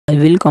I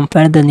will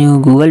compare the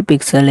new Google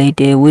Pixel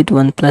 8a with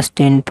OnePlus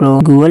 10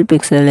 Pro. Google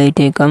Pixel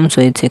 8a comes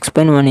with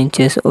 6.1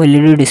 inches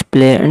OLED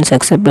display and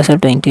success ratio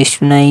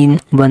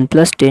 20:9.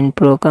 OnePlus 10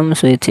 Pro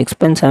comes with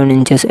 6.7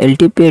 inches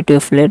LTPA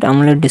flat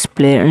AMOLED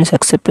display and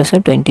success ratio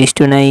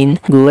 20:9.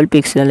 Google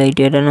Pixel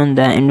 8a run on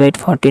the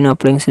Android 14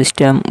 operating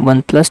system.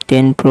 OnePlus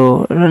 10 Pro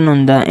run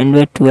on the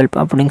Android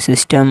 12 operating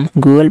system.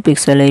 Google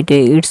Pixel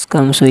 8a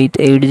comes with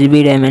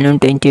 8GB RAM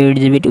and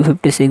 28GB to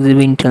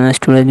 56GB internal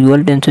storage.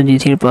 Google Tensor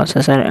G3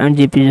 processor and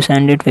GPU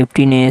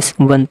 115S.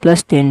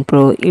 OnePlus 10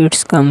 Pro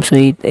comes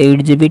with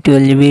 8GB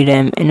 12GB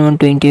RAM and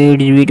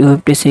 128GB to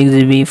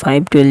 56GB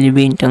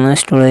 512GB internal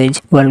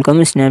storage.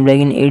 Qualcomm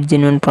Snapdragon 8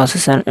 Gen 1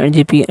 processor and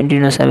GPU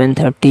Adreno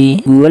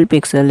 730. Google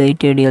Pixel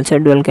 8a real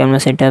set dual camera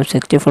setup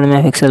 64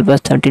 MP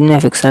plus 13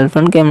 MP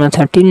front camera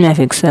 13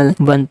 MP.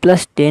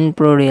 OnePlus 10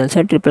 Pro real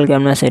set triple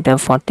camera setup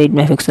 48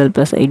 MP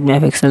plus 8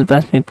 MP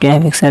plus 50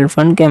 MP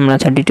front camera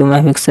 32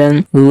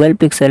 MP. Google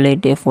Pixel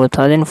 8a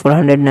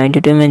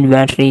 4492 mAh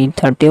battery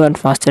 30W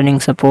fast charging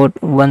support.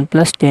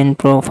 OnePlus 10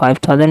 Pro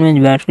 5000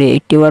 mAh battery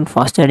 80W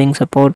fast charging support.